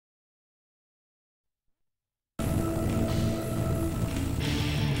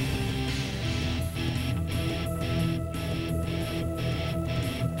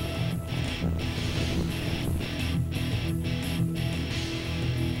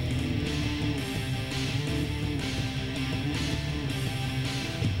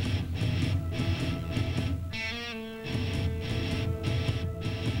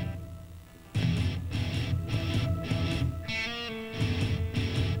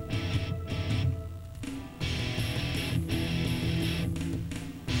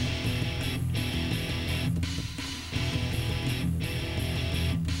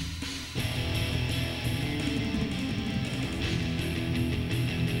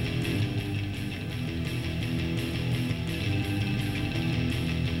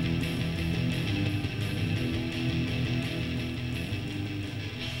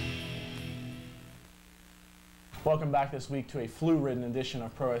welcome back this week to a flu-ridden edition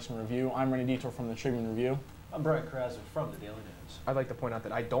of Pro Wrestling Review. I'm Renny Detour from the Tribune Review. I'm Brian Krasner from the Daily News. I'd like to point out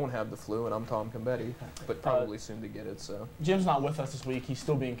that I don't have the flu, and I'm Tom Combetti, but probably soon to get it. So Jim's not with us this week. He's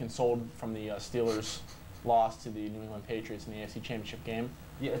still being consoled from the Steelers' loss to the New England Patriots in the AFC Championship game.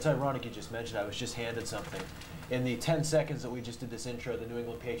 Yeah, it's ironic you just mentioned I was just handed something. In the 10 seconds that we just did this intro, the New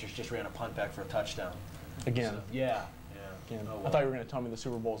England Patriots just ran a punt back for a touchdown. Again. So, yeah. Again. Oh, well. I thought you were going to tell me the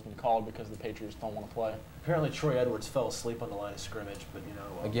Super Bowl's been called because the Patriots don't want to play. Apparently Troy Edwards fell asleep on the line of scrimmage, but you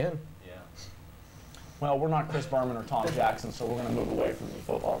know. again. Yeah. Well, we're not Chris Berman or Tom Jackson, so we're going to move away from the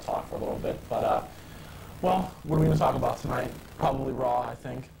football talk for a little bit. But, well, what are we going to talk about tonight? Probably Raw, I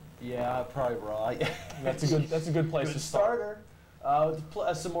think. Yeah, probably Raw. That's a good place to start. Starter.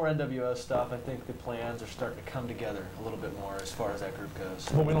 Some more NWO stuff. I think the plans are starting to come together a little bit more as far as that group goes.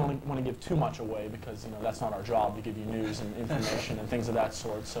 But we don't want to give too much away because that's not our job to give you news and information and things of that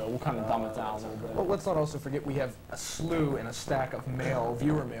sort. So we'll kind of dumb it down a little bit. Well, let's not also forget we have a slew and a stack of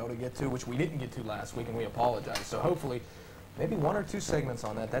viewer mail to get to, which we didn't get to last week, and we apologize. So hopefully, maybe one or two segments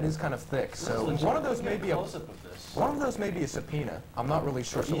on that. That is kind of thick. So one of those may be a subpoena. I'm not really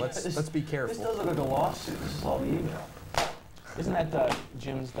sure. So let's be careful. This does look like a lawsuit. This is all email. Isn't that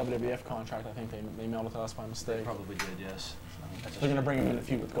Jim's WWF contract? I think they mailed it to us by mistake. They probably did, yes. They're going to bring him in a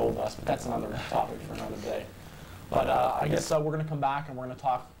feud with Goldust, but that's another topic for another day. But I guess we're going to come back and we're going to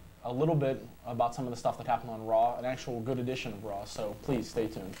talk a little bit about some of the stuff that happened on Raw, an actual good edition of Raw, so please stay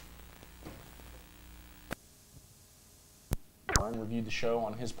tuned. Warren reviewed the show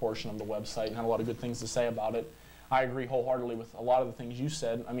on his portion of the website and had a lot of good things to say about it. I agree wholeheartedly with a lot of the things you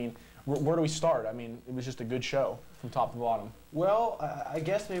said. I mean, where do we start? I mean, it was just a good show from top to bottom. Well, I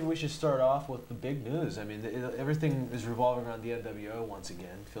guess maybe we should start off with the big news. I mean, everything is revolving around the NWO once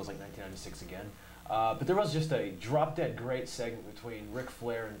again. Feels like 1996 again. But there was just a drop-dead great segment between Ric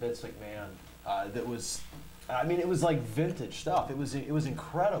Flair and Vince McMahon that was, I mean, it was like vintage stuff. It was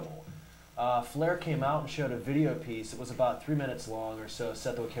incredible. Flair came out and showed a video piece. It was about 3 minutes long or so,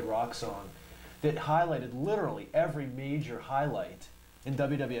 Set the Kid Rock song, that highlighted literally every major highlight in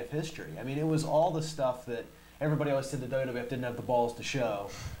WWF history. I mean, it was all the stuff that everybody always said the WWF didn't have the balls to show,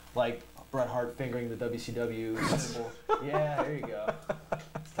 like Bret Hart fingering the WCW symbol. Yeah, there you go.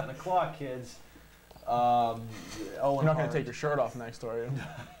 It's 10 o'clock, kids. You're not going to take your shirt off next, are you?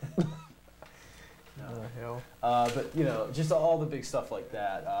 No. Hell. But, just all the big stuff like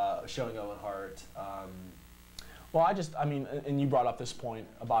that, showing Owen Hart. Well, I mean, and you brought up this point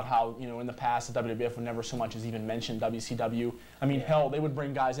about how, in the past, the WWF would never so much as even mention WCW. I mean, hell, they would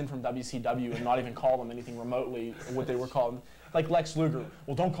bring guys in from WCW and not even call them anything remotely what they were called. Like Lex Luger.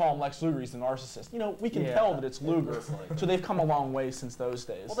 Well, don't call him Lex Luger, he's the narcissist. We can tell that it's Luger. So they've come a long way since those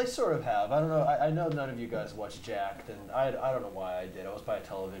days. Well, they sort of have. I don't know. I know none of you guys watch Jacked, and I don't know why I did. I was by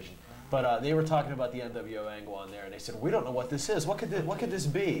television. But they were talking about the NWO angle on there, and they said, we don't know what this is. What could this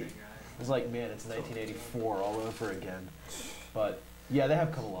be? It was like, man, it's 1984 all over again. But, yeah, they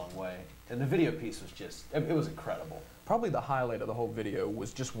have come a long way. And the video piece was just, it was incredible. Probably the highlight of the whole video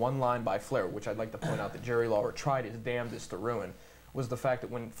was just one line by Flair, which I'd like to point out that Jerry Lawler tried his damnedest to ruin, was the fact that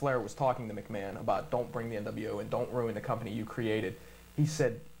when Flair was talking to McMahon about don't bring the NWO and don't ruin the company you created, he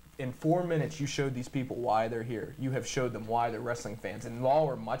said, in 4 minutes, you showed these people why they're here. You have showed them why they're wrestling fans. And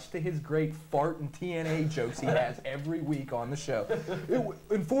Lawler, much to his great fart and TNA jokes he has every week on the show,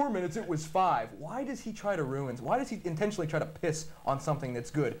 in 4 minutes, it was 5. Why does he try to ruin? Why does he intentionally try to piss on something that's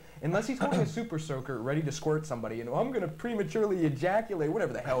good? Unless he's holding a super soaker ready to squirt somebody, and I'm going to prematurely ejaculate,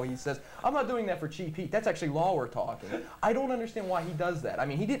 whatever the hell he says. I'm not doing that for cheap heat. That's actually Lawler talking. I don't understand why he does that. I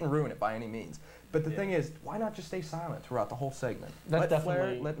mean, he didn't ruin it by any means. But the thing is, why not just stay silent throughout the whole segment? Let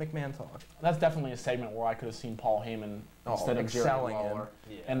Flair, let McMahon talk. That's definitely a segment where I could have seen Paul Heyman instead of Jerry Lawler.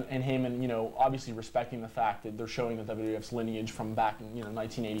 And Heyman, obviously respecting the fact that they're showing the WWF's lineage from back in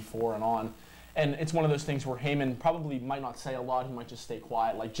 1984 and on. And it's one of those things where Heyman probably might not say a lot. He might just stay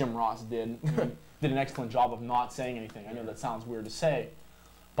quiet, like Jim Ross did. He did an excellent job of not saying anything. I know that sounds weird to say,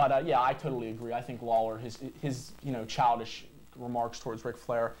 but yeah, I totally agree. I think Lawler, his childish remarks towards Ric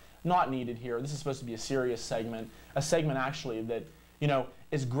Flair, not needed here. This is supposed to be a serious segment, a segment actually that,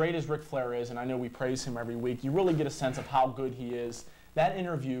 as great as Ric Flair is, and I know we praise him every week, you really get a sense of how good he is. That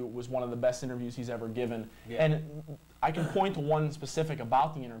interview was one of the best interviews he's ever given. Yeah. And I can point to one specific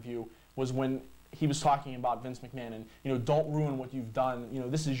about the interview, was when he was talking about Vince McMahon and, don't ruin what you've done.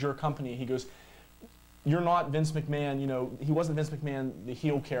 This is your company. He goes, you're not Vince McMahon, he wasn't Vince McMahon, the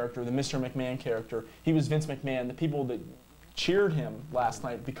heel character, the Mr. McMahon character. He was Vince McMahon, the people that cheered him last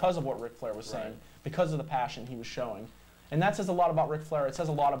night because of what Ric Flair was saying, because of the passion he was showing. And that says a lot about Ric Flair. It says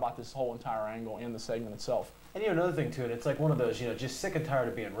a lot about this whole entire angle and the segment itself. And another thing to it, it's like one of those, just sick and tired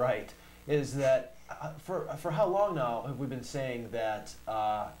of being right. is that for how long now have we been saying that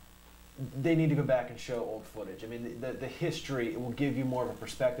they need to go back and show old footage? I mean, the history will give you more of a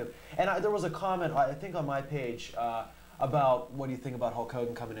perspective. And there was a comment, I think on my page, about what do you think about Hulk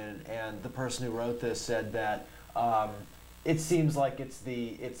Hogan coming in, and the person who wrote this said that it seems like it's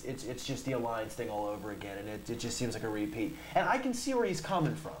just the Alliance thing all over again, and it just seems like a repeat. And I can see where he's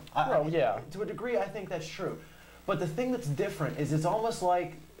coming from. Yeah. To a degree, I think that's true. But the thing that's different is it's almost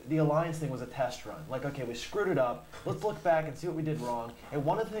like the Alliance thing was a test run. Like, okay, we screwed it up. Let's look back and see what we did wrong. And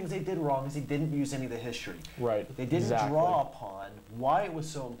one of the things they did wrong is they didn't use any of the history. Right. They didn't draw upon why it was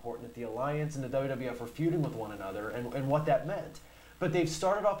so important that the Alliance and the WWF were feuding with one another and what that meant. But they've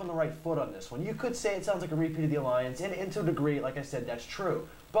started off on the right foot on this one. You could say it sounds like a repeat of the Alliance, and to a degree, like I said, that's true.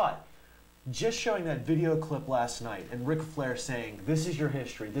 But just showing that video clip last night and Ric Flair saying, this is your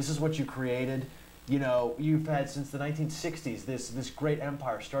history, this is what you created, you know, you've had since the 1960s this great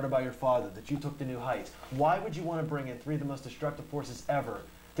empire started by your father that you took to new heights. Why would you want to bring in three of the most destructive forces ever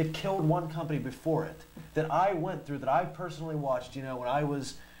that killed one company before it, that I went through, that I personally watched, you know, when I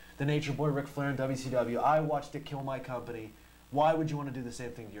was the Nature Boy Ric Flair in WCW, I watched it kill my company. Why would you want to do the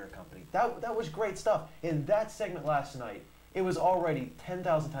same thing to your company? That was great stuff. In that segment last night, it was already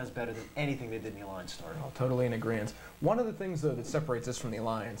 10,000 times better than anything they did in the Alliance story. Oh, totally in agreement. One of the things, though, that separates this from the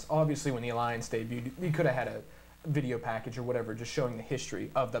Alliance, obviously when the Alliance debuted, you could have had a video package or whatever just showing the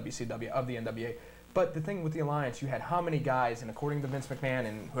history of WCW, of the NWA. But the thing with the Alliance, you had how many guys, and according to Vince McMahon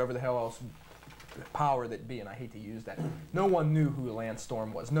and whoever the hell else power that be, and I hate to use that, no one knew who Lance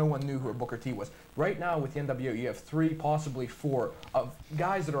Storm was. No one knew who Booker T was. Right now with the NWO, you have 3, possibly 4 of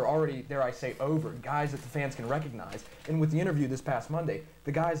guys that are already, dare I say, over, guys that the fans can recognize. And with the interview this past Monday,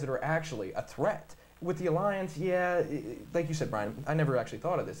 the guys that are actually a threat. With the Alliance, yeah, like you said, Brian, I never actually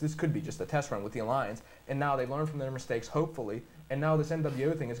thought of this. This could be just a test run with the Alliance, and now they learn from their mistakes, hopefully, and now this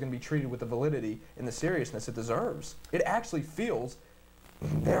NWO thing is going to be treated with the validity and the seriousness it deserves. It actually feels,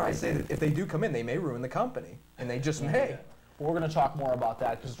 dare I say, that if they do come in, they may ruin the company, and they just may. We're going to talk more about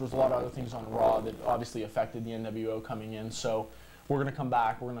that because there's a lot of other things on Raw that obviously affected the NWO coming in. So we're going to come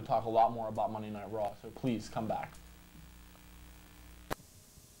back. We're going to talk a lot more about Monday Night Raw. So please come back.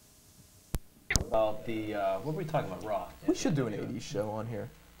 About the what were we talking about? Raw. We should do an '80s show on here.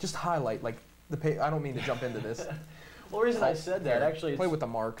 Just highlight like the. I don't mean to jump into this. Well, the reason I said that actually, play with the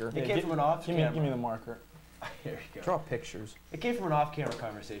marker. It came from an off-camera. Give me the marker. Here you go. Draw pictures. It came from an off-camera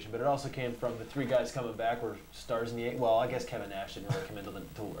conversation, but it also came from the 3 guys coming back were stars in the 80s. Well, I guess Kevin Nash didn't really come into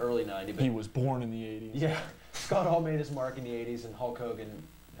the early 90s. But he was born in the 80s. Yeah. Scott Hall made his mark in the 80s, and Hulk Hogan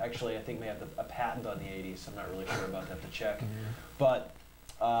actually, I think, may have a patent on the 80s. I'm not really sure about that, to check. But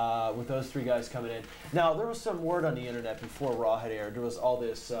with those 3 guys coming in. Now, there was some word on the internet before Raw had aired. There was all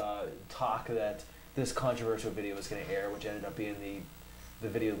this talk that this controversial video was going to air, which ended up being the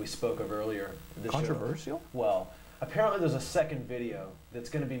video we spoke of earlier. Controversial? Well, apparently there's a second video that's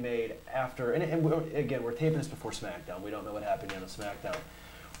going to be made after, and again, we're taping this before SmackDown. We don't know what happened yet on SmackDown.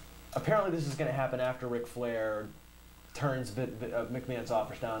 Apparently this is going to happen after Ric Flair turns McMahon's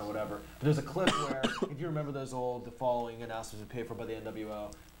offers down or whatever. But there's a clip where, if you remember those old, the following announcements were paid for by the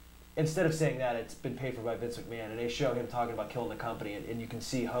NWO, instead of saying that, it's been paid for by Vince McMahon, and they show him talking about killing the company, and you can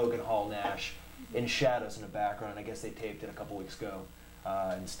see Hogan, Hall, Nash in shadows in the background. I guess they taped it a couple weeks ago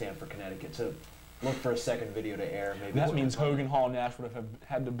in Stamford, Connecticut. So look for a second video to air. Maybe that means Hogan, Hall, Nash would have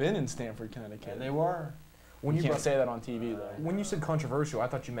had to been in Stamford, Connecticut. And they were. When you can't say that on TV, though. When you said controversial, I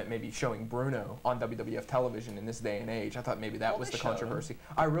thought you meant maybe showing Bruno on WWF television in this day and age. I thought maybe that was the controversy.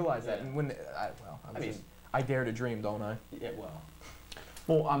 I realized that, and when I dare to dream, don't I? Yeah, well.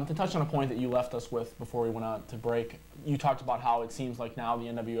 Well, to touch on a point that you left us with before we went out to break, you talked about how it seems like now the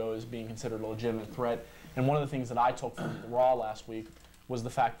NWO is being considered a legitimate threat. And one of the things that I took from Raw last week was the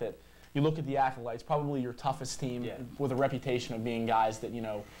fact that you look at the Acolytes, probably your toughest team, with a reputation of being guys that, you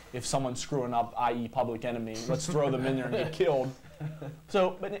know, if someone's screwing up, i.e. Public Enemy, let's throw them in there and get killed.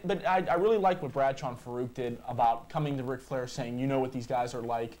 So, but I really like what Bradshaw and Farouk did about coming to Ric Flair saying, you know what these guys are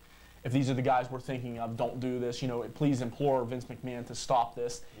like. If these are the guys we're thinking of, don't do this. You know, please implore Vince McMahon to stop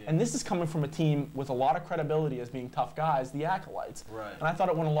this. Yeah. And this is coming from a team with a lot of credibility as being tough guys, the Acolytes. Right. And I thought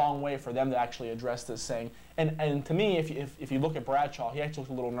it went a long way for them to actually address this, saying, and to me, if you look at Bradshaw, he actually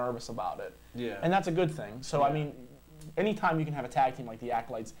looked a little nervous about it. Yeah. And that's a good thing. So, yeah. I mean, anytime you can have a tag team like the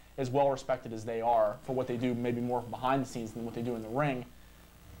Acolytes, as well respected as they are for what they do, maybe more behind the scenes than what they do in the ring,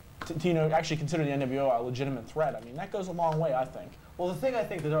 to you know, actually consider the NWO a legitimate threat, I mean, that goes a long way, I think. Well, the thing I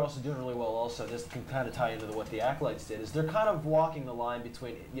think that they're also doing really well also, this can kind of tie into what the Acolytes did, is they're kind of walking the line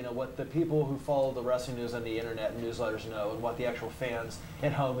between, you know, what the people who follow the wrestling news on the internet and newsletters know and what the actual fans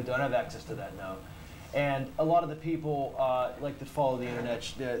at home who don't have access to that know. And a lot of the people like to follow the internet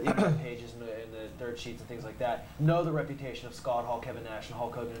pages and the dirt sheets and things like that know the reputation of Scott Hall, Kevin Nash, and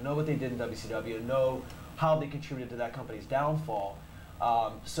Hulk Hogan, and know what they did in WCW, and know how they contributed to that company's downfall.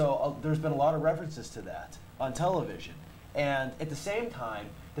 So there's been a lot of references to that on television. And at the same time,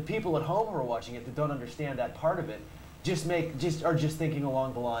 the people at home who are watching it that don't understand that part of it are just thinking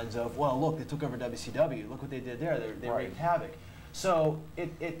along the lines of, well, look, they took over WCW. Look what they did there. They wreaked havoc. So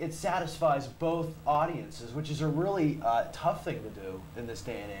it satisfies both audiences, which is a really tough thing to do in this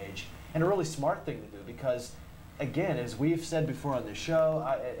day and age, and a really smart thing to do because, again, as we've said before on this show,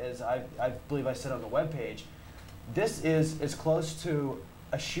 as I believe I said on the webpage, this is as close to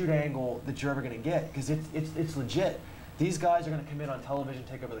a shoot angle that you're ever going to get because it's legit. These guys are going to come in on television,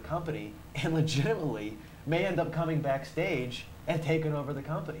 take over the company, and legitimately may end up coming backstage and taking over the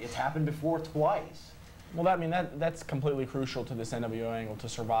company. It's happened before twice. Well, that's completely crucial to this NWO angle to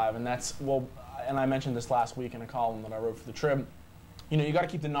survive, and and I mentioned this last week in a column that I wrote for the Trib. You know, you got to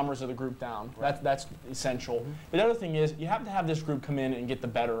keep the numbers of the group down. Right. That's essential. Mm-hmm. But the other thing is, you have to have this group come in and get the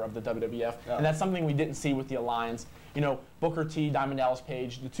better of the WWF, and that's something we didn't see with the Alliance. You know, Booker T, Diamond Dallas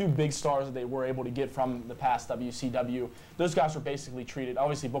Page, the two big stars that they were able to get from the past WCW, those guys were basically treated.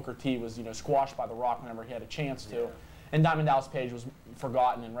 Obviously, Booker T was squashed by The Rock whenever he had a chance to, and Diamond Dallas Page was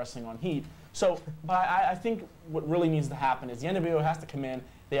forgotten in Wrestling on Heat. So, but I think what really needs to happen is the NWO has to come in.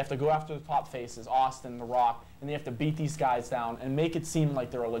 They have to go after the top faces, Austin, The Rock, and they have to beat these guys down and make it seem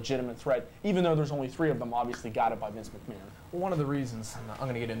like they're a legitimate threat, even though there's only 3 of them obviously guided by Vince McMahon. Well, one of the reasons, and I'm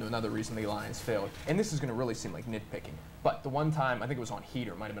going to get into another reason the Alliance failed, and this is going to really seem like nitpicking, but the one time, I think it was on Heat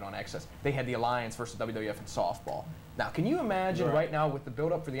or it might have been on Access, they had the Alliance versus WWF in softball. Now, can you imagine right now with the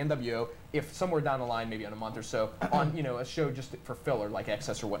build-up for the NWO, if somewhere down the line, maybe in a month or so, on a show just for filler like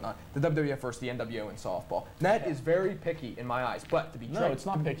Access or whatnot, the WWF versus the NWO in softball? That is very picky in my eyes, but to be no, it's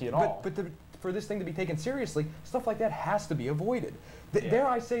not picky at all. But for this thing to be taken seriously, stuff like that has to be avoided. Dare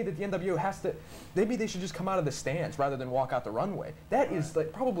I say that the NWO has to, maybe they should just come out of the stands rather than walk out the runway. That is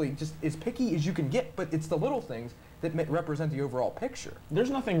like probably just as picky as you can get, but it's the little things that represent the overall picture. There's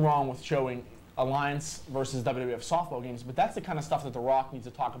nothing wrong with showing Alliance versus WWF softball games, but that's the kind of stuff that The Rock needs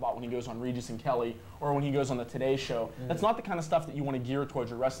to talk about when he goes on Regis and Kelly or when he goes on the Today Show. That's not the kind of stuff that you want to gear towards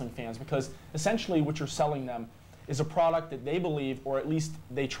your wrestling fans, because essentially what you're selling them is a product that they believe, or at least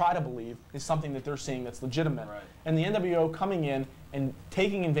they try to believe, is something that they're seeing that's legitimate. Right. And the NWO coming in and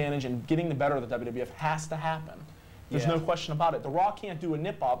taking advantage and getting the better of the WWF has to happen. There's no question about it. The Raw can't do a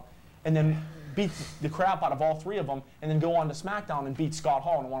nip-up and then beat the crap out of all 3 of them and then go on to SmackDown and beat Scott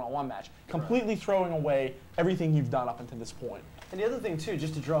Hall in a one-on-one match, completely throwing away everything you've done up until this point. And the other thing, too,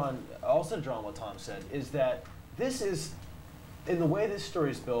 just to draw on what Tom said, is that this is, in the way this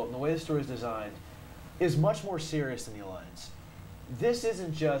story is built and the way this story is designed, is much more serious than the Alliance. This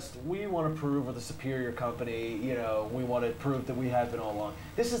isn't just, we want to prove we're the superior company, we want to prove that we have been all along.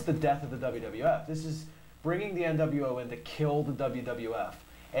 This is the death of the WWF. This is bringing the NWO in to kill the WWF.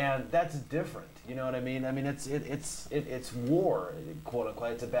 And that's different, you know what I mean? I mean, it's war, quote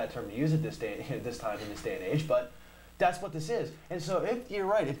unquote. It's a bad term to use at this time in this day and age, but that's what this is. And so if you're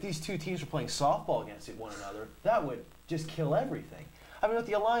right, if these 2 teams were playing softball against one another, that would just kill everything. I mean, with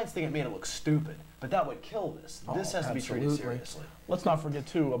the Alliance thing, it made it look stupid, but that would kill this. This has to be treated seriously. Let's not forget,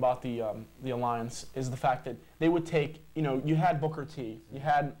 too, about the Alliance, is the fact that they would take, you had Booker T, you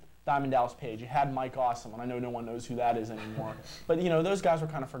had Diamond Dallas Page, you had Mike Awesome, and I know no one knows who that is anymore. But, those guys were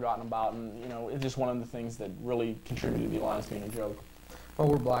kind of forgotten about, and, it's just one of the things that really contributed to the Alliance being a joke. Well,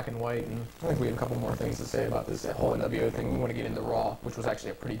 we're black and white, and I think we have a couple more things to say about this whole NWO thing. We want to get into Raw, which was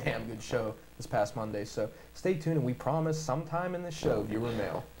actually a pretty damn good show this past Monday. So stay tuned, and we promise sometime in the show, viewer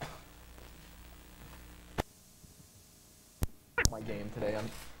mail. My game today,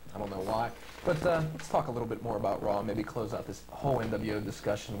 I don't know why. But let's talk a little bit more about Raw, maybe close out this whole NWO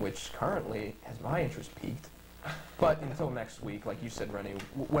discussion, which currently has my interest peaked. But until next week, like you said, Rennie,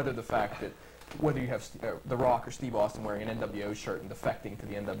 whether you have The Rock or Steve Austin wearing an NWO shirt and defecting to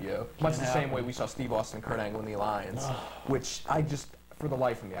the NWO, much the same way we saw Steve Austin and Kurt Angle in the Alliance, which I just, for the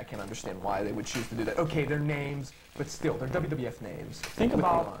life of me, I can't understand why they would choose to do that. Okay, they're names, but still, they're WWF names. Think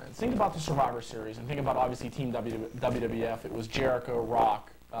about the Survivor Series, and think about, obviously, Team WWF. It was Jericho,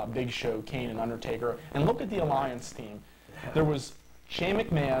 Rock, Big Show, Kane, and Undertaker. And look at the Alliance team. There was Shane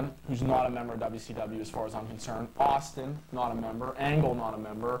McMahon, who's not a member of WCW as far as I'm concerned. Austin, not a member. Angle, not a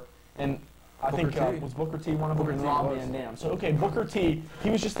member. And I think, was Booker T one of them? Rob Van Dam. So, okay, Booker T, he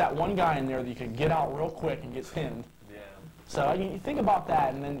was just that one guy in there that you could get out real quick and get pinned. Yeah. So, I mean, you think about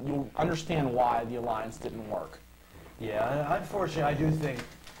that, and then you'll understand why the Alliance didn't work. Yeah, unfortunately, I do think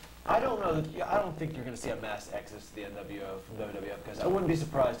I don't know. I don't think you're going to see a mass exodus to the NWO from WWF because I wouldn't be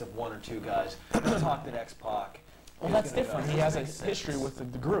surprised if one or two guys talked at X-Pac. Well, that's different. He has a history with the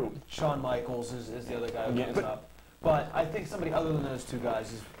group. Shawn Michaels is the other guy who comes up. But I think somebody other than those two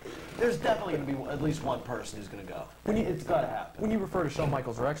guys there's definitely going to be at least one person who's going to go. It's got to happen. When you refer to Shawn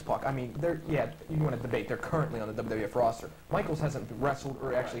Michaels or X-Pac, I mean, you want to debate, they're currently on the WWF roster. Michaels hasn't wrestled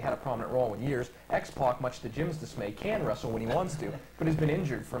or actually had a prominent role in years. X-Pac, much to Jim's dismay, can wrestle when he wants to, but has been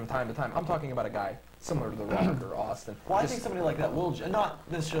injured from time to time. I'm talking about a guy similar to The Rock or Austin. Well, I think somebody like that will, not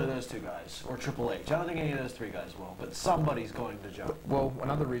necessarily those two guys, or Triple H. I don't think any of those three guys will, but somebody's going to jump. Well,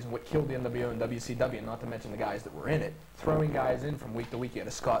 another reason what killed the NWO and WCW, and not to mention the guys that were in it, throwing guys in from week to week. You had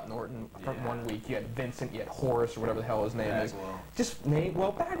a Scott Norton from 1 week, you had Vincent, you had Horace, or whatever the hell his name is.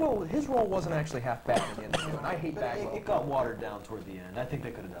 Bagwell, his role wasn't actually half bad in the NWO, and I hate Bagwell. It got watered down toward the end. I think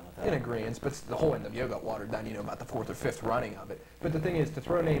they could have done with that. In agreement, but the whole NWO got watered down, about the 4th or 5th running of it. But the thing is, to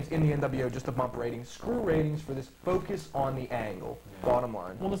throw names in the NWO just to bump ratings, screw ratings for this, focus on the angle, bottom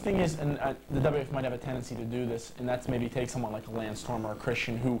line. Well, the thing is, and the WWF might have a tendency to do this, and that's maybe take someone like a Lance Storm or a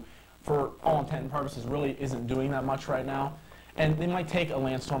Christian who, for all intent and purposes, really isn't doing that much right now. And they might take a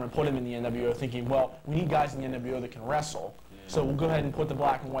Lance Storm and put him in the NWO thinking, well, we need guys in the NWO that can wrestle. So we'll go ahead and put the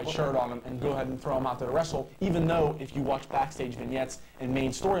black and white shirt on him and go ahead and throw him out there to wrestle, even though if you watch backstage vignettes and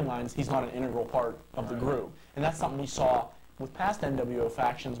main storylines, he's not an integral part of the group. And that's something we saw with past NWO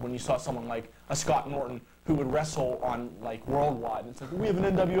factions when you saw someone like a Scott Norton who would wrestle on like Worldwide. And it's like, we have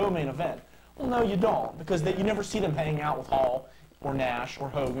an NWO main event. Well, no, you don't, because you never see them hanging out with Hall or Nash or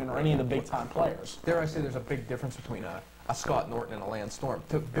Hogan or any of the big-time players. Dare I say there's a big difference between a Scott Norton and a Lance Storm.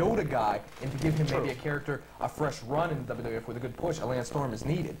 To build a guy and to give him maybe a character, a fresh run in the WWF with a good push, a Lance Storm is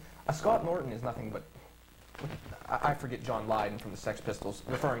needed. A Scott Norton is nothing but, I forget John Lydon from the Sex Pistols,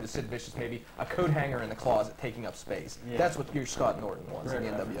 referring to Sid Vicious maybe, a coat hanger in the closet taking up space. Yeah. That's what your Scott Norton was in the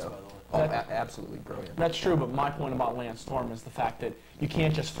NWO. Absolutely brilliant. That's true, but my point about Lance Storm is the fact that you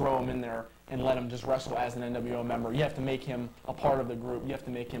can't just throw him in there and let him just wrestle as an NWO member. You have to make him a part of the group. You have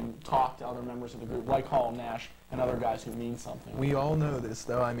to make him talk to other members of the group, like Hall, Nash, and other guys who mean something. We all know this,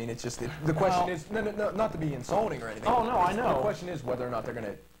 though. I mean, it's just, the question is, no, not to be insulting or anything. Oh, no, I know. The question is whether or not they're going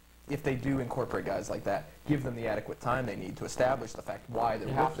to, if they do incorporate guys like that, give them the adequate time they need to establish the fact why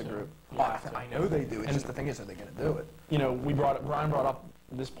they're with the group. I know they do. It's just the thing is, are they going to do it? You know, Brian brought up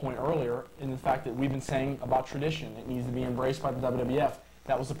this point earlier in the fact that we've been saying about tradition. It needs to be embraced by the WWF.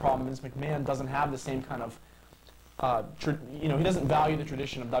 That was the problem. Vince McMahon doesn't have the same kind of, he doesn't value the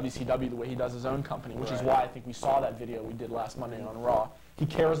tradition of WCW the way he does his own company, which is why I think we saw that video we did last Monday on Raw. He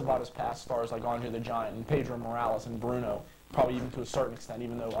cares about his past stars like Andre the Giant and Pedro Morales and Bruno, probably even to a certain extent,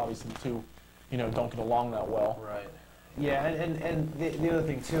 even though obviously the two, don't get along that well. Right. Yeah, and the other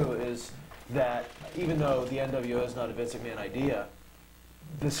thing too is that even though the NWO is not a Vince McMahon idea,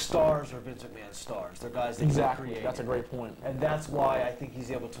 the stars are Vince McMahon's stars. They're guys that he created. That's a great point. And that's why I think he's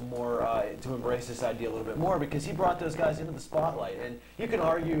able to to embrace this idea a little bit more, because he brought those guys into the spotlight. And you can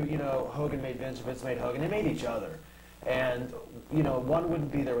argue, Hogan made Vince, Vince made Hogan. They made each other. And, one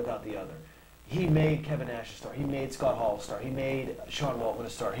wouldn't be there without the other. He made Kevin Nash a star. He made Scott Hall a star. He made Sean Waltman a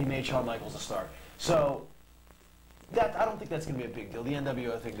star. He made Shawn Michaels a star. So I don't think that's going to be a big deal. The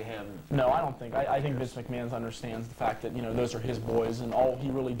NWO thing to him. No, I don't think. I think Vince McMahon understands the fact that those are his boys, and all he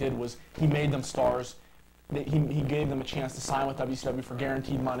really did was he made them stars. He gave them a chance to sign with WCW for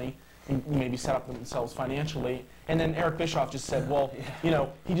guaranteed money, and maybe set up themselves financially. And then Eric Bischoff just said, well,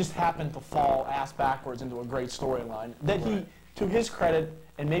 he just happened to fall ass backwards into a great storyline that he, to his credit,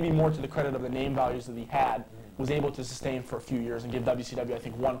 and maybe more to the credit of the name values that he had, was able to sustain for a few years and give WCW, I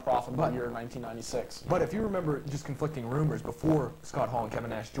think, one profitable year in 1996. But if you remember just conflicting rumors before Scott Hall and Kevin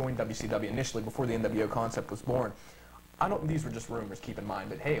Nash joined WCW initially, before the NWO concept was born, these were just rumors, keep in mind,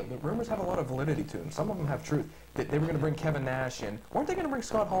 but hey, the rumors have a lot of validity to them. Some of them have truth. That they were going to bring Kevin Nash in. Weren't they going to bring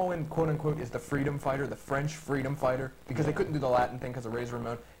Scott Hall in, quote unquote, as the freedom fighter, the French freedom fighter, because they couldn't do the Latin thing because of Razor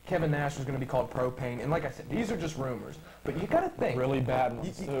Ramon? Kevin Nash was going to be called Propane, and like I said, these are just rumors. But you got to think. Really bad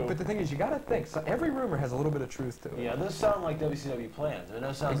ones, too. But the thing is, you got to think. So every rumor has a little bit of truth to it. Yeah, those sound like WCW plans. I mean,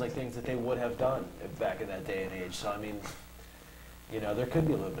 those sounds like things that they would have done back in that day and age. So, I mean, there could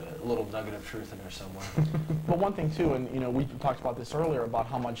be a little nugget of truth in there somewhere. But one thing too, and we talked about this earlier about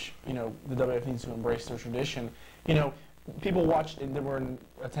how much the WWF needs to embrace their tradition. People watched, and they were in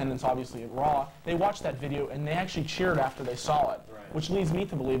attendance obviously at Raw. They watched that video and they actually cheered after they saw it, which leads me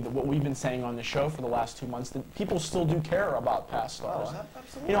to believe that what we've been saying on the show for the last 2 months, that people still do care about past stars. Oh,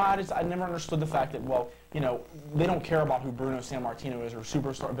 absolutely. I never understood the fact that they don't care about who Bruno Sammartino is or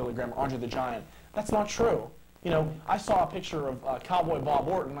Superstar Billy Graham or Andre the Giant. That's not true. I saw a picture of Cowboy Bob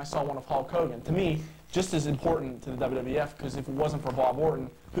Orton, and I saw one of Hulk Hogan. To me, just as important to the WWF, because if it wasn't for Bob Orton,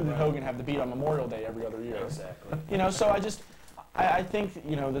 who did Hogan have to beat on Memorial Day every other year? Exactly. You know, so I think,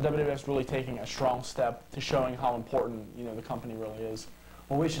 you know, the WWF's really taking a strong step to showing how important, you know, the company really is.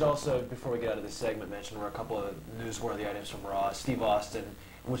 Well, we should also, before we get out of this segment, mention a couple of newsworthy items from Raw. Steve Austin,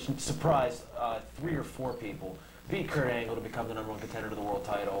 which surprised 3 or 4 people, beat Kurt Angle to become the #1 contender to the world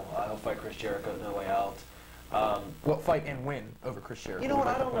title. He'll fight Chris Jericho No Way Out. Well, fight and win over Chris Jericho. You know what?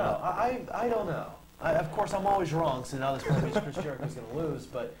 I don't know. I don't know. Of course, I'm always wrong, so now this probably means Chris Jericho's going to lose.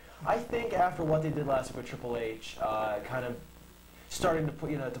 But I think after what they did last week with Triple H, kind of starting to put,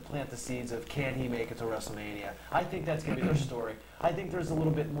 you know, to plant the seeds of can he make it to WrestleMania. I think that's going to be their story. I think there's a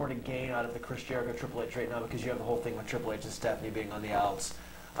little bit more to gain out of the Chris Jericho Triple H right now because you have the whole thing with Triple H and Stephanie being on the outs.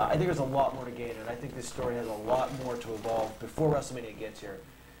 I think there's a lot more to gain, and I think this story has a lot more to evolve before WrestleMania gets here.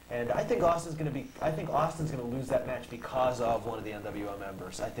 And I think Austin's going to lose that match because of one of the NWO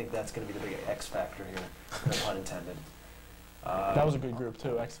members. I think that's going to be the big X factor here, no pun intended. That was a good group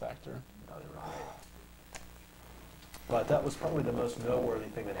too, X Factor. No, they were great. But that was probably the most noteworthy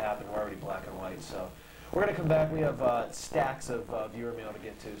thing that happened. We're already black and white, so we're going to come back. We have stacks of viewer mail to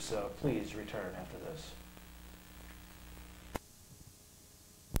get to, so please return after this.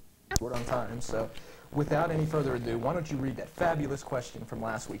 We're on time, so without any further ado, why don't you read that fabulous question from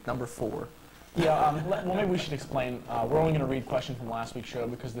last week, number 4. Yeah, well, maybe we should explain. We're only going to read questions from last week's show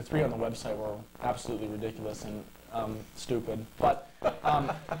because the 3 on the website were absolutely ridiculous and stupid. But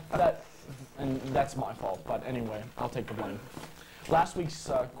that's my fault. But anyway, I'll take the blame. Last week's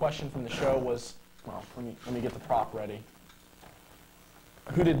question from the show was, well, let me get the prop ready.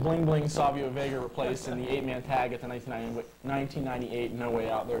 Who did Bling Bling Savio Vega replace in the 8-man tag at the 1998 No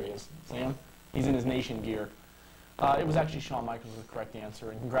Way Out? There he is. See him? He's in his Nation gear. It was actually Shawn Michaels was the correct answer,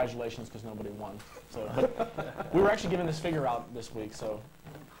 and congratulations because nobody won. So, but we were actually giving this figure out this week, so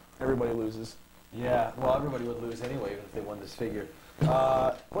everybody loses. Yeah, well, everybody would lose anyway even if they won this figure.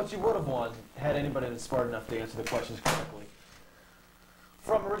 What you would have won had anybody been smart enough to answer the questions correctly.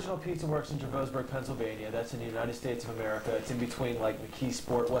 From Original Pizza Works in Javosburg, Pennsylvania. That's in the United States of America. It's in between like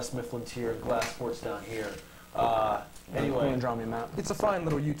McKeesport, West Mifflin's here, and Glassport's down here. Anyway, draw me a map. It's a fine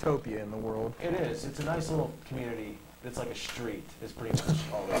little utopia in the world. it is. It's a nice little community. It's like a street. Is pretty much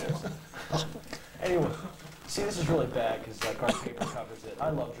all it is. Anyway, see, this is really bad because like our paper covers it. I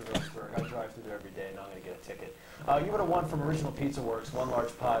love Javosburg. I drive through there every day, and I'm going to get a ticket. You would have won from Original Pizza Works 1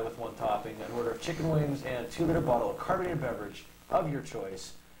 large pie with 1 topping, an order of chicken wings, and a 2-liter bottle of carbonated beverage of your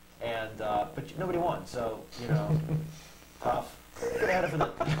choice. And but nobody won, so you know, tough. Get ahead of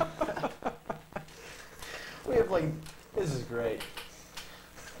it. We have like, this is great.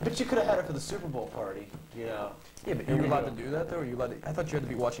 But you could have had it for the Super Bowl party, you know. Yeah, but you're allowed to do that though? Or you allowed to, I thought you had to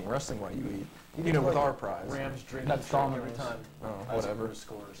be watching wrestling while you eat. You know, with our prize. Rams drink That's every time. Oh, whatever.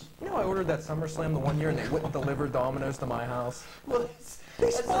 Scores. You know, I ordered that SummerSlam the one year and they wouldn't deliver Domino's to my house. Well, They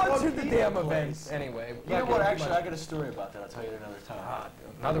that's sponsored the damn place. events. Anyway. You know what? Actually, I got a story about that. I'll tell you another time.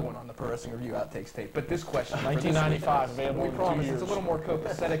 Another one on the Pro Wrestling Review outtakes tape. But this question, 1995, available we in 2 promise years. it's a little more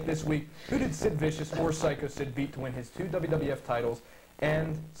copacetic this week. Who did Sid Vicious or Psycho Sid beat to win his 2 WWF titles?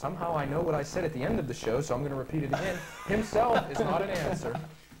 And somehow I know what I said at the end of the show, so I'm going to repeat it again. Himself is not an answer.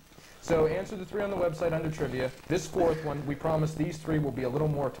 So answer the 3 on the website under trivia. This 4th one, we promise these 3 will be a little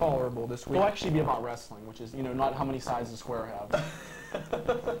more tolerable this week. It'll actually be about wrestling, which is, you know, not how many sides the square have.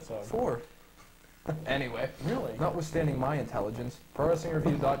 So. 4. Anyway, Really? notwithstanding my intelligence,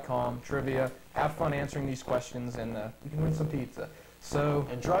 ProWrestlingReview.com, trivia, have fun answering these questions, and you can win some pizza. So,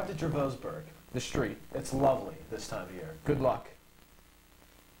 And drive to Javosburg. the street. It's lovely this time of year. Good luck.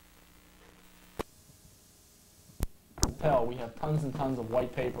 Tell we have tons and tons of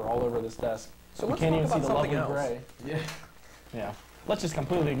white paper all over this desk. So you let's can't talk even see about the something lovely else. gray. Yeah. Yeah. Let's just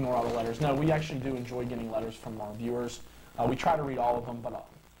completely ignore all the letters. No, we actually do enjoy getting letters from our viewers. We try to read all of them, but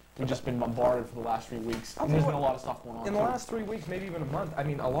we've just been bombarded for the last 3 weeks. I'll And tell there's you been a what, lot of stuff going on. In the last 3 weeks, maybe even a month, I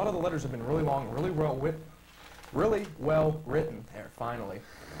mean, a lot of the letters have been really long, really well written. There, finally.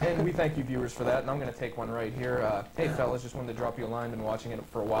 And we thank you viewers for that, and I'm going to take one right here. Hey fellas, just wanted to drop you a line, been watching it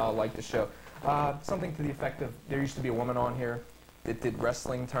for a while, like the show. Something to the effect of, there used to be a woman on here that did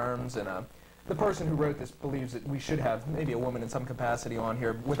wrestling terms, and the person who wrote this believes that we should have maybe a woman in some capacity on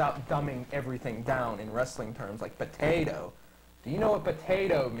here without dumbing everything down in wrestling terms, like potato. Do you know what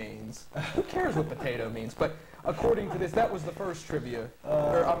potato means? Who cares what potato means? But according to this, that was the first trivia.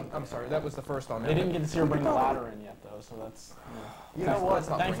 I'm sorry, that was the first on there. They didn't get to see her bring the ladder in yet, though, so that's... You know what? Let's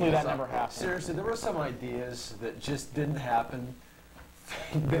not bring Thankfully, this that up. never happened. Seriously, there were some ideas that just didn't happen.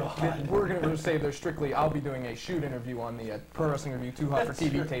 we're going to say they're strictly, I'll be doing a shoot interview on the Pro Wrestling Review Too Hot for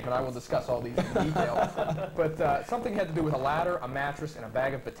TV tape, and I will discuss all these in detail. But something had to do with a ladder, a mattress, and a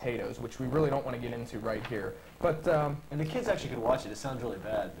bag of potatoes, which we really don't want to get into right here. But and the kids actually could watch it. It sounds really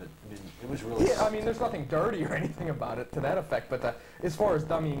bad, but I mean, it was really. Yeah, I mean, there's nothing dirty or anything about it to that effect. But as far as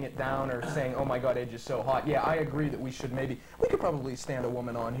dummying it down or saying, "Oh my God, Edge is so hot," yeah, I agree that we could probably stand a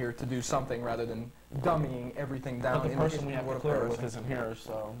woman on here to do something rather than dummying everything down. But the person we have to clear with isn't here,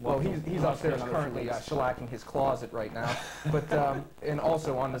 so. Well, he's upstairs currently shellacking his closet right now. But and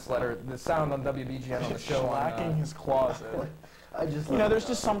also on this letter, the sound on WBGN on the show shellacking his closet. There's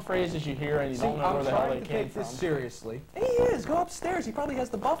just some phrases you hear and you don't know where the hell they came from. I'm trying to take this seriously. And he is. Go upstairs. He probably has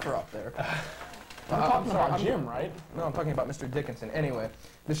the buffer up there. We're talking about Jim, right? No, I'm talking about Mr. Dickinson. Anyway,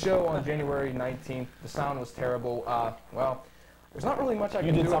 the show on January 19th, the sound was terrible. Well, there's not really much I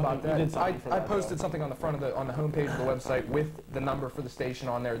can do about that. I posted something on the front of on the homepage of the website with the number for the station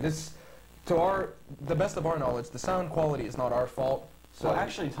on there. This, to the best of our knowledge, the sound quality is not our fault. So well,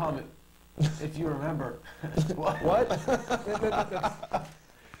 actually, Tom, if you remember, what?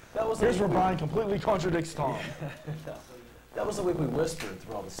 That was here's where Brian completely contradicts Tom. That was the week we whispered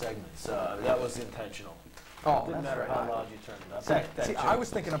through all the segments. That was intentional. Oh, didn't matter how loud you turned it up. See, I was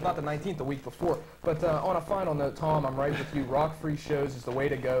thinking of not the 19th, the week before. But on a final note, Tom, I'm right with you. Rock-free shows is the way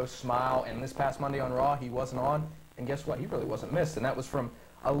to go. Smile. And this past Monday on Raw, he wasn't on. And guess what? He really wasn't missed. And that was from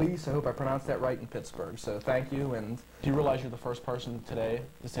Elise. I hope I pronounced that right, in Pittsburgh. So thank you. And do you realize you're the first person today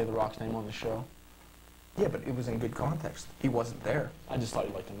to say The Rock's name on the show? Yeah, but it was in good context. He wasn't there. I just thought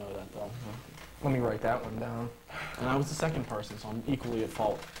you'd like to know that, though. Let me write that one down. And I was the second person, so I'm equally at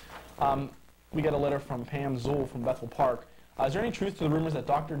fault. We got a letter from Pam Zool from Bethel Park. Is there any truth to the rumors that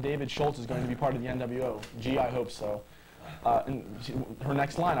Dr. David Schultz is going to be part of the NWO? Gee, I hope so. And her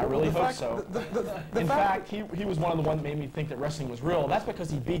next line, I really hope so. In fact, he was one of the ones that made me think that wrestling was real. That's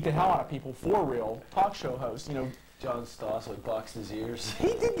because he beat the hell out of people for real. Talk show host, John Stossel boxed his ears. He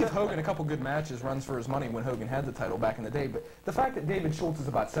did give Hogan a couple good matches, runs for his money when Hogan had the title back in the day. But the fact that David Schultz is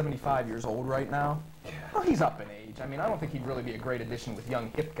about 75 years old right now, well, he's up in age. I mean, I don't think he'd really be a great addition with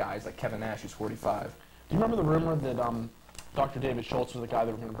young, hip guys like Kevin Nash, who's 45. Do you remember the rumor that Dr. David Schultz was the guy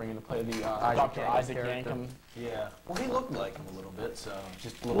that we're going to bring in to play the Dr. Isaac Yankem? Yeah. Well, he looked like him a little bit, so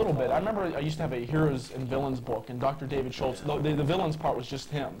just a little bit. I remember I used to have a Heroes and Villains book, and Dr. David Schultz, the villains part was just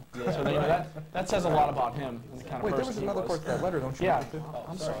him. Yeah. So that says a lot about him. And the kind of Wait, there was another part to that letter, don't you? Yeah.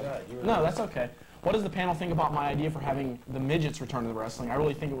 I'm sorry. No, that's okay. What does the panel think about my idea for having the midgets return to the wrestling? I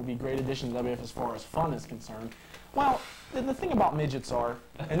really think it would be a great addition to WF as far as fun is concerned. Well, the thing about midgets are,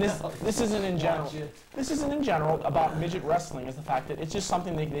 and this isn't in general, about midget wrestling, is the fact that it's just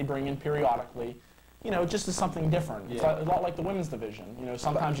something they bring in periodically, just as something different. Yeah. It's a lot like the women's division.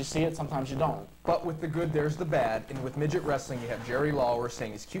 Sometimes you see it, sometimes you don't. But with the good, there's the bad. And with midget wrestling, you have Jerry Lawler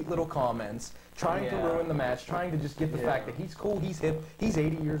saying his cute little comments, trying to ruin the match, trying to just get the fact that he's cool, he's hip, he's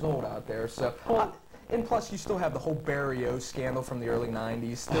 80 years old out there. So. And plus, you still have the whole Barrio scandal from the early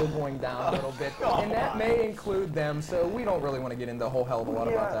 90s still going down a little bit. And that may include them, so we don't really want to get into a whole hell of a lot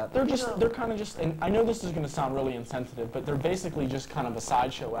about that. They're kind of just, and I know this is going to sound really insensitive, but they're basically just kind of a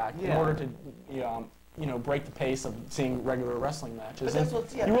sideshow act in order to, break the pace of seeing regular wrestling matches.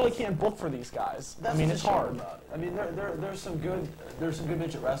 You really can't book for these guys. I mean, it's hard. I mean, there's some good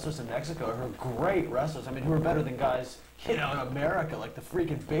midget wrestlers in Mexico who are great wrestlers. I mean, who are better than guys in America, like the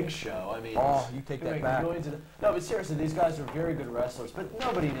freaking Big Show. I mean, you take that back. No, but seriously, these guys are very good wrestlers. But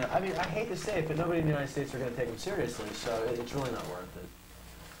nobody, I mean, I hate to say it, but nobody in the United States are going to take them seriously, so it's really not worth it.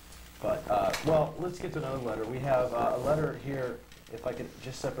 But, well, let's get to another letter. We have a letter here, if I could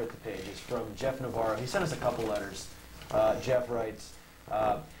just separate the pages, from Jeff Navarro. He sent us a couple letters. Jeff writes,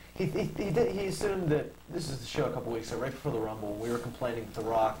 he assumed that this is the show a couple weeks ago, right before the Rumble, we were complaining that The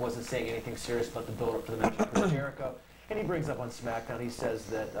Rock wasn't saying anything serious about the build-up for the match with Chris Jericho. And he brings up on SmackDown, he says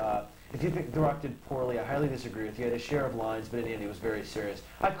that if you think The Rock did poorly, I highly disagree with you. He had a share of lines, but in the end he was very serious.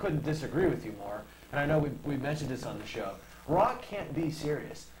 I couldn't disagree with you more, and I know we mentioned this on the show. Rock can't be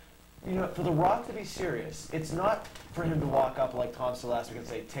serious. For The Rock to be serious, it's not for him to walk up like Tom said last week and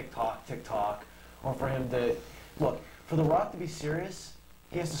say, tick-tock, tick-tock, or for him to, look, for The Rock to be serious,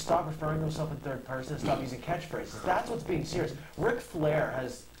 he has to stop referring to himself in third person and stop using catchphrases. That's what's being serious. Ric Flair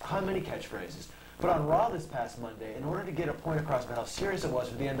has how many catchphrases? But on Raw this past Monday, in order to get a point across about how serious it was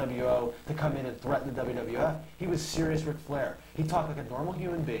for the NWO to come in and threaten the WWF, he was serious Ric Flair. He talked like a normal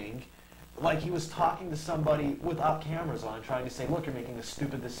human being, like he was talking to somebody without cameras on, trying to say, look, you're making a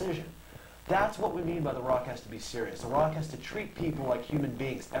stupid decision. That's what we mean by The Rock has to be serious. The Rock has to treat people like human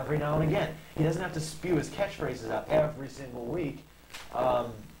beings every now and again. He doesn't have to spew his catchphrases out every single week.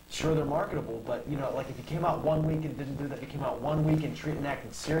 Sure, they're marketable, but you know, like if he came out 1 week and didn't do that, he came out 1 week and treating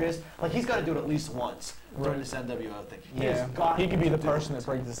acting serious. Like he's got to do it at least once during this NWO thing. He could be the person that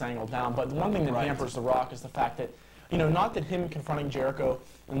brings this angle down. But one thing that hampers The Rock is the fact that, you know, not that him confronting Jericho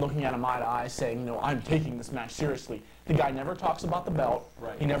and looking at him eye to eye, saying, you know, I'm taking this match seriously. The guy never talks about the belt.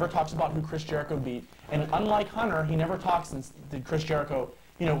 Right. He never talks about who Chris Jericho beat. And unlike Hunter, he never talks to Chris Jericho.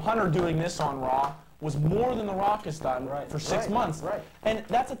 You know, Hunter doing this on Raw was more than The Rock has done for 6 months. Right. And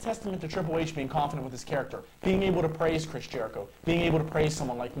that's a testament to Triple H being confident with his character, being able to praise Chris Jericho, being able to praise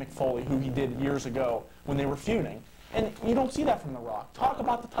someone like Mick Foley, who he did years ago when they were feuding. And you don't see that from The Rock. Talk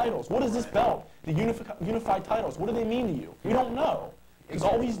about the titles. What is this belt? The unified titles. What do they mean to you? We don't know. Because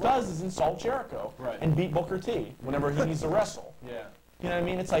all he does is insult Jericho and beat Booker T whenever he needs to wrestle. Yeah. You know what I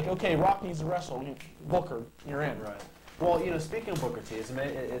mean? It's like, okay, Rock needs to wrestle. Booker, you're in. Right. Well, you know, speaking of Booker T, it's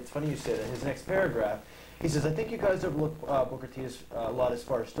funny you say that. His next paragraph, he says, I think you guys overlook Booker T a lot as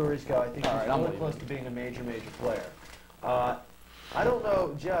far as stories go. I think he's really close to being a major player. I don't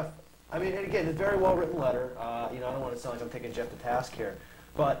know, Jeff. I mean, and again, it's a very well-written letter. You know, I don't want to sound like I'm taking Jeff to task here.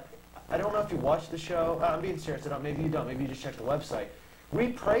 But I don't know if you watched the show. I'm being serious. Maybe you don't. Maybe you just checked the website. We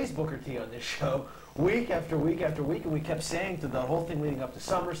praised Booker T on this show week after week after week, and we kept saying through the whole thing leading up to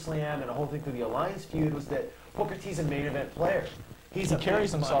SummerSlam and the whole thing through the Alliance feud was that Booker T's a main event player. He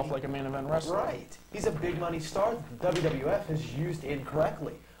carries himself like a main event wrestler. Right. He's a big money star that the WWF has used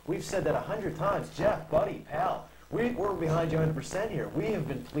incorrectly. We've said that 100 times. Jeff, buddy, pal, we're behind you 100% here. We have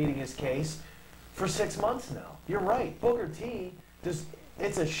been pleading his case for 6 months now. You're right. Booker T does.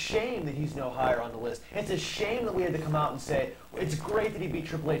 It's a shame that he's no higher on the list. It's a shame that we had to come out and say, it's great that he beat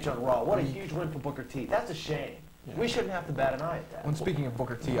Triple H on Raw. What a huge win for Booker T. That's a shame. Yeah. We shouldn't have to bat an eye at that. When speaking of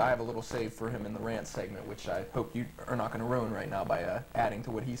Booker T, I have a little save for him in the rant segment, which I hope you are not going to ruin right now by adding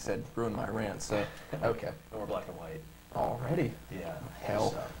to what he said, ruin my rant. So, okay. And we're black and white. Already? Yeah.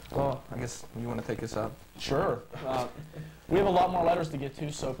 Hell. Well, I guess you want to take us up? Sure. We have a lot more letters to get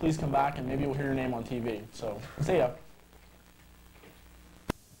to, so please come back and maybe we'll hear your name on TV. So, see ya.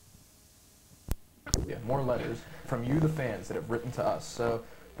 Yeah, more letters from you, the fans, that have written to us. So,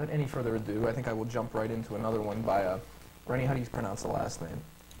 without any further ado, I think I will jump right into another one by, Rennie, how do you pronounce the last name?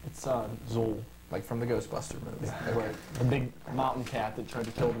 It's Zol. Like from the Ghostbuster movie. Okay. The big mountain cat that tried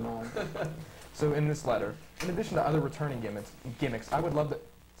to kill them all. So in this letter, in addition to other returning gimmicks, I would love to...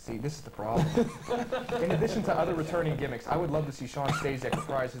 See, this is the problem. In addition to other returning gimmicks, I would love to see Shawn Stasiak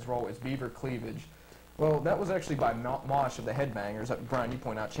reprise his role as Beaver Cleavage. Well, that was actually by Mosh of the Headbangers. Brian, you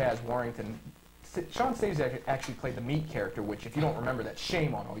point out Chaz Warrington. Shawn Stasiak actually played the Meat character, which, if you don't remember that,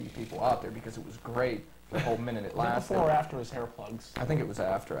 shame on all you people out there, because it was great for the whole minute it lasted. Before or after his hair plugs? I think it was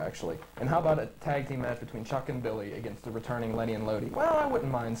after, actually. And how about a tag team match between Chuck and Billy against the returning Lenny and Lodi? Well, I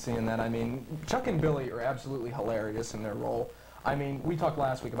wouldn't mind seeing that. I mean, Chuck and Billy are absolutely hilarious in their role. I mean, we talked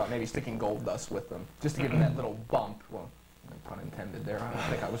last week about maybe sticking Gold Dust with them, just to give them that little bump. Well, no pun intended there. I don't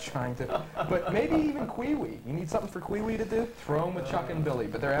think I was trying to. But maybe even Kwee-Wee. You need something for Kwee-Wee to do? Throw them with Chuck and Billy.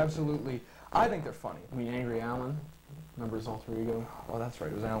 But they're absolutely... I think they're funny. I mean, Angry Alan. Remember his alter ego? Well, that's right.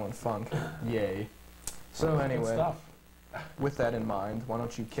 It was Alan Funk. Yay. So anyway, good stuff. With that in mind, why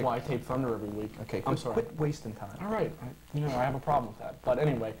don't you kick... That's why I tape Thunder every week. Okay, I'm sorry. Quit wasting time. All right. You know, I have a problem with that. But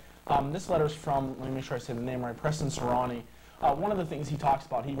anyway, this letter's from, let me make sure I say the name right, Preston Serrani. One of the things he talks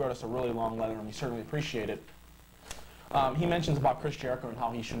about, he wrote us a really long letter, and we certainly appreciate it. He mentions about Chris Jericho and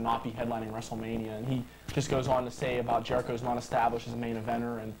how he should not be headlining WrestleMania, and he just goes on to say about Jericho's not established as a main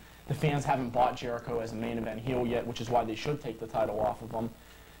eventer, and the fans haven't bought Jericho as a main event heel yet, which is why they should take the title off of him.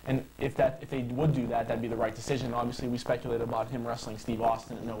 And if they would do that, that'd be the right decision. Obviously, we speculated about him wrestling Steve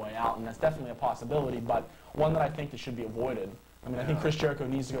Austin at No Way Out, and that's definitely a possibility, but one that I think that should be avoided. I mean, I think Chris Jericho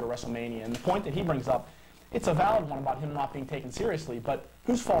needs to go to WrestleMania, and the point that he brings up, it's a valid one about him not being taken seriously, but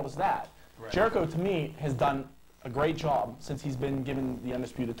whose fault is that? Right. Jericho, to me, has done a great job since he's been given the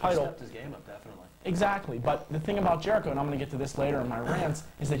Undisputed title. He stepped his game up, definitely. Exactly, but the thing about Jericho, and I'm going to get to this later in my rants,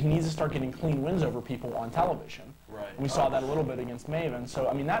 is that he needs to start getting clean wins over people on television. Right. And we saw that a little bit against Maven. So,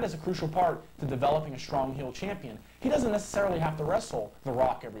 I mean, that is a crucial part to developing a strong heel champion. He doesn't necessarily have to wrestle The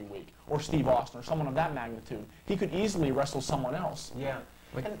Rock every week, or Steve Austin, or someone of that magnitude. He could easily wrestle someone else. Yeah.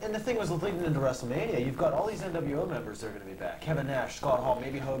 And the thing was, leading into WrestleMania, you've got all these NWO members that are going to be back. Kevin Nash, Scott Hall,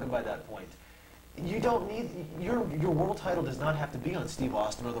 maybe Hogan by that point. You don't need, your world title does not have to be on Steve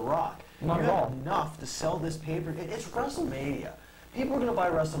Austin or The Rock. Not at all. You have enough to sell this paper. It's WrestleMania. People are going to buy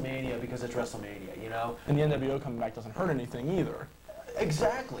WrestleMania because it's WrestleMania, you know? And the NWO coming back doesn't hurt anything either.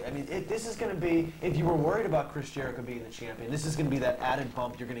 Exactly. I mean, this is going to be, if you were worried about Chris Jericho being the champion, this is going to be that added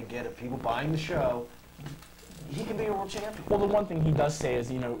bump you're going to get of people buying the show. he can be a world champion. Well, the one thing he does say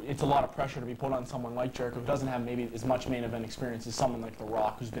is, you know, it's a lot of pressure to be put on someone like Jericho who doesn't have maybe as much main event experience as someone like The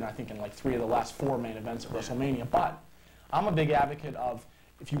Rock, who's been, I think, in like 3 of the last 4 main events at WrestleMania. But I'm a big advocate of,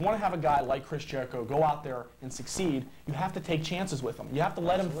 if you want to have a guy like Chris Jericho go out there and succeed, you have to take chances with him. You have to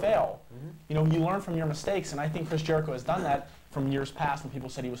let him fail. You know, you learn from your mistakes, and I think Chris Jericho has done that from years past when people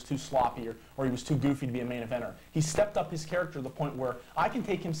said he was too sloppy or he was too goofy to be a main eventer. He stepped up his character to the point where I can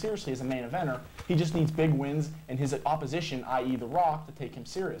take him seriously as a main eventer. He just needs big wins and his opposition, i.e. The Rock, to take him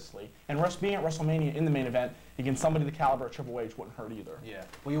seriously. And being at WrestleMania in the main event against somebody the caliber of Triple H wouldn't hurt either. Yeah.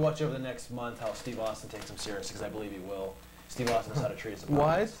 Well, you watch over the next month how Steve Austin takes him seriously, because I believe he will. Steve Austin knows how to treat his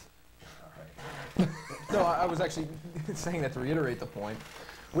opponents. What? No, I was actually saying that to reiterate the point.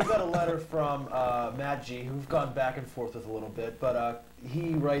 We got a letter from Matt G, who've gone back and forth with a little bit, but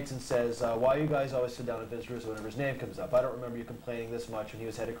he writes and says, why you guys always sit down with Vince Russo whenever his name comes up? I don't remember you complaining this much when he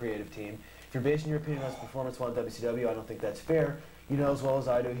was head of creative team. If you're basing your opinion on his performance while in WCW, I don't think that's fair. You know as well as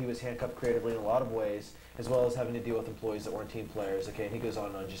I do, he was handcuffed creatively in a lot of ways, as well as having to deal with employees that weren't team players. Okay, and he goes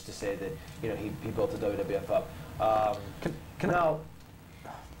on just to say that, you know, he built the WWF up. Now,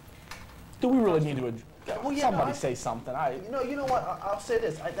 do we really need to? Well, yeah, somebody say something. You know what? I'll say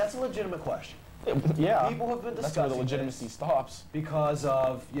this. That's a legitimate question. Yeah. People have been discussing that's where the legitimacy stops. Because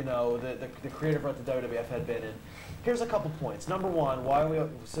of, you know, the creative rut the WWF had been in. Here's a couple points. Number one, why we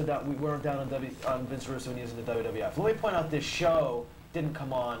weren't down on Vince Russo when he was in the WWF. Let me point out this show didn't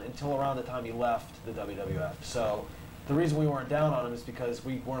come on until around the time he left the WWF. So the reason we weren't down on him is because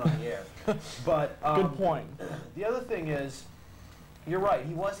we weren't on the air. But good point. The other thing is, you're right,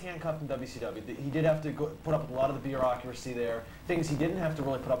 he was handcuffed in WCW. He did have to put up with a lot of the bureaucracy there, things he didn't have to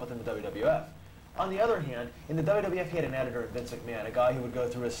really put up with in the WWF. On the other hand, in the WWF he had an editor, Vince McMahon, a guy who would go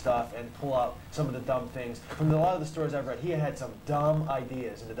through his stuff and pull out some of the dumb things. From a lot of the stories I've read, he had some dumb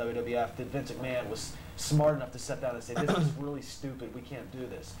ideas in the WWF that Vince McMahon was smart enough to sit down and say, this is really stupid, we can't do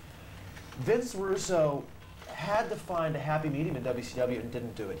this. Vince Russo had to find a happy medium in WCW and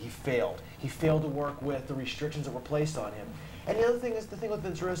didn't do it. He failed. He failed to work with the restrictions that were placed on him. And the other thing is, the thing with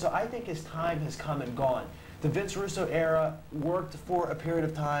Vince Russo, I think his time has come and gone. The Vince Russo era worked for a period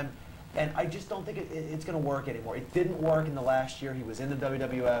of time, and I just don't think it's going to work anymore. It didn't work in the last year he was in the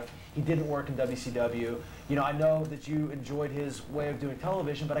WWF. He didn't work in WCW. You know, I know that you enjoyed his way of doing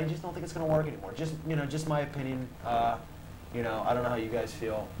television, but I just don't think it's going to work anymore. Just, you know, just my opinion. You know, I don't know how you guys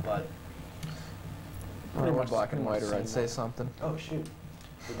feel, but pretty much black and white, or I'd say something. Oh shoot.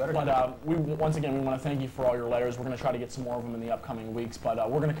 But once again, we want to thank you for all your letters. We're going to try to get some more of them in the upcoming weeks, but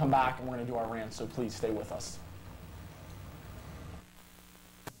we're going to come back and we're going to do our rant, so please stay with us.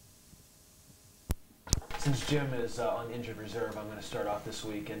 Since Jim is on injured reserve, I'm going to start off this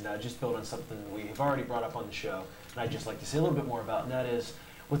week and just build on something we've already brought up on the show, and I'd just like to say a little bit more about, and that is,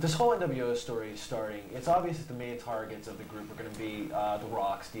 with this whole NWO story starting, it's obvious that the main targets of the group are going to be The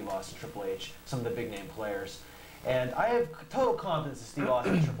Rock, Steve Austin, Triple H, some of the big name players. And I have total confidence that Steve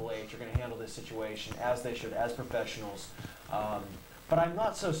Austin and Triple H are going to handle this situation as they should, as professionals. But I'm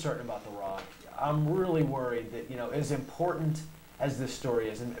not so certain about The Rock. I'm really worried that, you know, as important as this story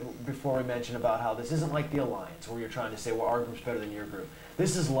is, and before we mention about how this isn't like the Alliance, where you're trying to say, well, our group's better than your group.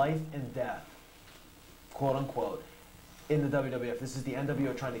 This is life and death, quote unquote, in the WWF. This is the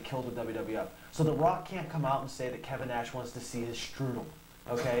NWO trying to kill the WWF. So The Rock can't come out and say that Kevin Nash wants to see his strudel,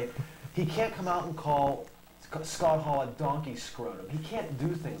 okay? He can't come out and call Scott Hall a donkey scrotum. He can't do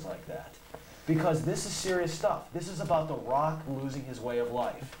things like that, because this is serious stuff. This is about The Rock losing his way of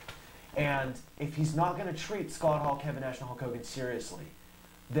life. And if he's not going to treat Scott Hall, Kevin Nash, and Hulk Hogan seriously,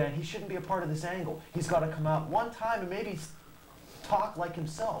 then he shouldn't be a part of this angle. He's got to come out one time and maybe talk like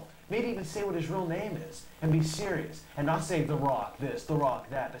himself. Maybe even say what his real name is and be serious. And not say The Rock this, The Rock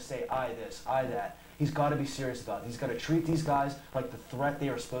that, but say I this, I that. He's got to be serious about it. He's got to treat these guys like the threat they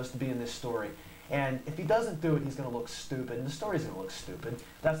are supposed to be in this story. And if he doesn't do it, he's going to look stupid, and the story's going to look stupid.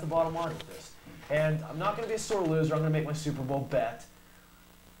 That's the bottom line with this. And I'm not going to be a sore loser. I'm going to make my Super Bowl bet.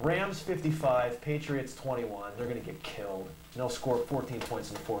 Rams 55, Patriots 21. They're going to get killed. And they'll score 14 points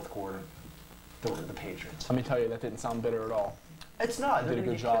in the fourth quarter. The Patriots. Let me tell you, that didn't sound bitter at all. It's not. You did a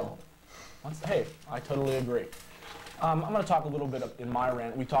good job. Hey, I totally agree. I'm going to talk a little bit in my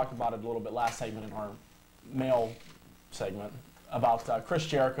rant. We talked about it a little bit last segment in our male segment about Chris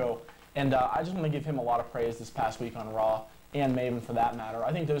Jericho. And I just want to give him a lot of praise this past week on Raw, and Maven for that matter.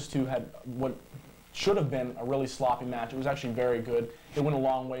 I think those two had what should have been a really sloppy match. It was actually very good. It went a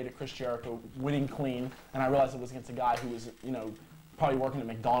long way to Chris Jericho winning clean, and I realized it was against a guy who was, you know, probably working at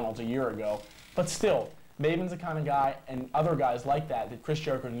McDonald's a year ago. But still, Maven's the kind of guy, and other guys like that Chris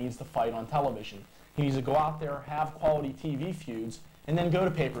Jericho needs to fight on television. He needs to go out there, have quality TV feuds, and then go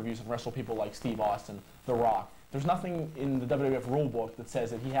to pay-per-views and wrestle people like Steve Austin, The Rock. There's nothing in the WWF rulebook that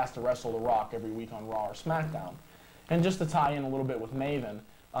says that he has to wrestle The Rock every week on Raw or SmackDown. And just to tie in a little bit with Maven,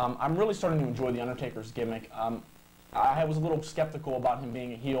 I'm really starting to enjoy The Undertaker's gimmick. I was a little skeptical about him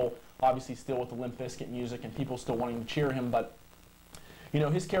being a heel, obviously still with the Limp Bizkit music and people still wanting to cheer him, but you know,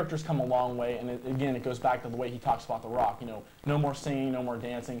 his character's come a long way, and again, it goes back to the way he talks about The Rock. You know, no more singing, no more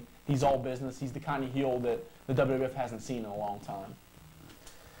dancing. He's all business. He's the kind of heel that the WWF hasn't seen in a long time.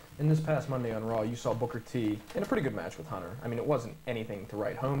 In this past Monday on Raw, you saw Booker T in a pretty good match with Hunter. I mean, it wasn't anything to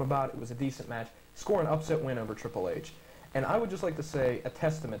write home about. It was a decent match. Score an upset win over Triple H. And I would just like to say a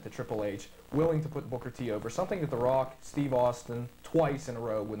testament to Triple H, willing to put Booker T over, something that The Rock, Steve Austin, twice in a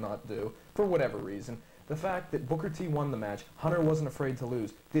row would not do, for whatever reason. The fact that Booker T won the match, Hunter wasn't afraid to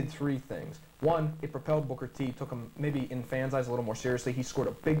lose, did three things. One, it propelled Booker T, took him maybe in fans' eyes a little more seriously. He scored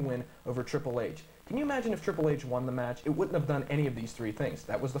a big win over Triple H. Can you imagine if Triple H won the match? It wouldn't have done any of these three things.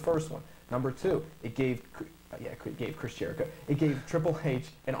 That was the first one. Number two, it gave Chris Jericho. It gave Triple H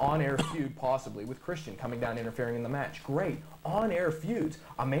an on-air feud, possibly, with Christian coming down interfering in the match. Great. On-air feuds.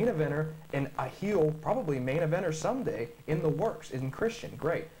 A main eventer and a heel, probably main eventer someday, in the works, in Christian.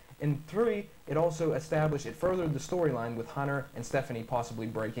 Great. And three, it also established, it furthered the storyline with Hunter and Stephanie possibly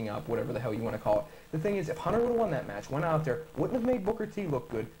breaking up, whatever the hell you want to call it. The thing is, if Hunter would have won that match, went out there, wouldn't have made Booker T look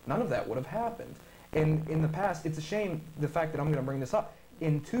good, none of that would have happened. And in the past, it's a shame, the fact that I'm going to bring this up.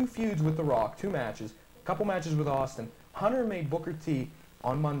 In 2 feuds with The Rock, 2 matches, a couple matches with Austin, Hunter made Booker T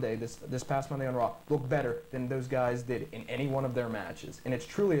on Monday, this past Monday on Raw, look better than those guys did in any one of their matches. And it's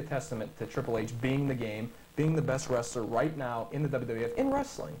truly a testament to Triple H being the game, being the best wrestler right now in the WWF, in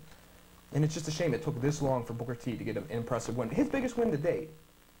wrestling. And it's just a shame it took this long for Booker T to get an impressive win. His biggest win to date,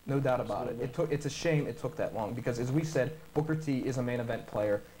 no doubt about it. It's a shame it took that long because, as we said, Booker T is a main event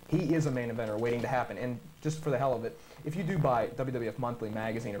player. He is a main eventer waiting to happen. And just for the hell of it, if you do buy WWF Monthly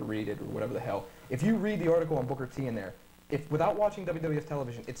magazine or read it or whatever the hell, if you read the article on Booker T in there, without watching WWF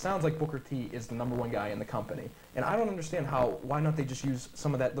television, it sounds like Booker T is the #1 guy in the company. And I don't understand why not they just use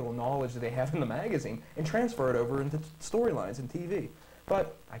some of that little knowledge that they have in the magazine and transfer it over into storylines and TV.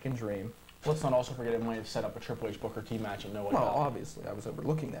 But I can dream. Let's not also forget it might have set up a Triple H Booker T match and no one Well, obviously, I was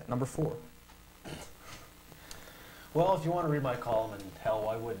overlooking that. Number 4. Well, if you want to read my column, and hell,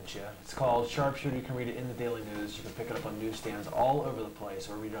 why wouldn't you? It's called Sharpshooter. You can read it in the Daily News. You can pick it up on newsstands all over the place,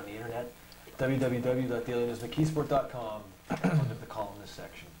 or read it on the internet, www.dailynewsmckeysport.com, under the columnist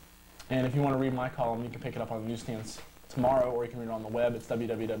section. And if you want to read my column, you can pick it up on the newsstands tomorrow, or you can read it on the web. It's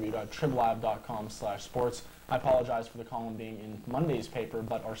www.triblive.com/sports. I apologize for the column being in Monday's paper,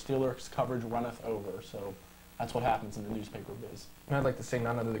 but our Steelers coverage runneth over, so that's what happens in the newspaper biz. And I'd like to say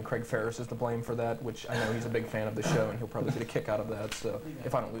none other than Craig Ferris is to blame for that, which I know he's a big fan of the show, and he'll probably get a kick out of that. So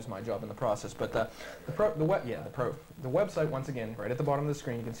if I don't lose my job in the process, but the website, once again, right at the bottom of the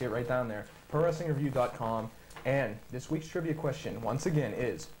screen, you can see it right down there, ProWrestlingReview.com. And this week's trivia question, once again,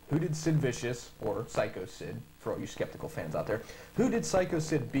 is who did Sid Vicious, or Psycho Sid, for all you skeptical fans out there, who did Psycho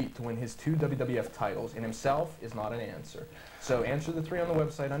Sid beat to win his 2 WWF titles? And himself is not an answer. So answer the 3 on the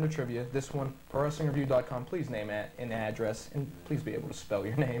website under trivia. This one, ProWrestlingReview.com. Please name an address, and please be able to spell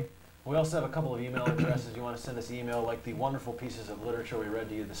your name. We also have a couple of email addresses. You want to send us email, like the wonderful pieces of literature we read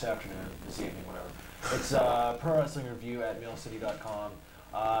to you this afternoon, this evening, whatever. It's ProWrestlingReview@mailcity.com.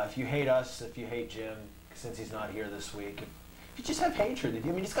 If you hate us, if you hate Jim, since he's not here this week, if you just have hatred,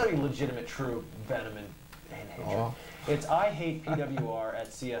 it's got to be legitimate, true venom and hatred. Oh. It's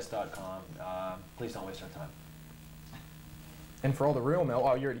IHatePWR@cs.com. Please don't waste our time. And for all the real mail,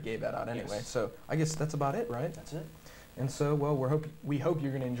 you already gave that out anyway. Yes. So I guess that's about it, right? That's it. And so, well, we hope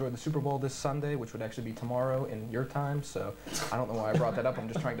you're going to enjoy the Super Bowl this Sunday, which would actually be tomorrow in your time. So I don't know why I brought that up. I'm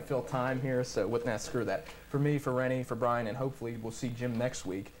just trying to fill time here. So screw that. For me, for Rennie, for Brian, and hopefully we'll see Jim next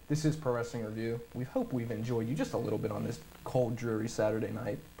week. This is Pro Wrestling Review. We hope we've enjoyed you just a little bit on this cold, dreary Saturday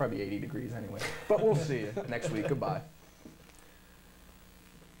night. Probably 80 degrees anyway. But we'll see you next week. Goodbye.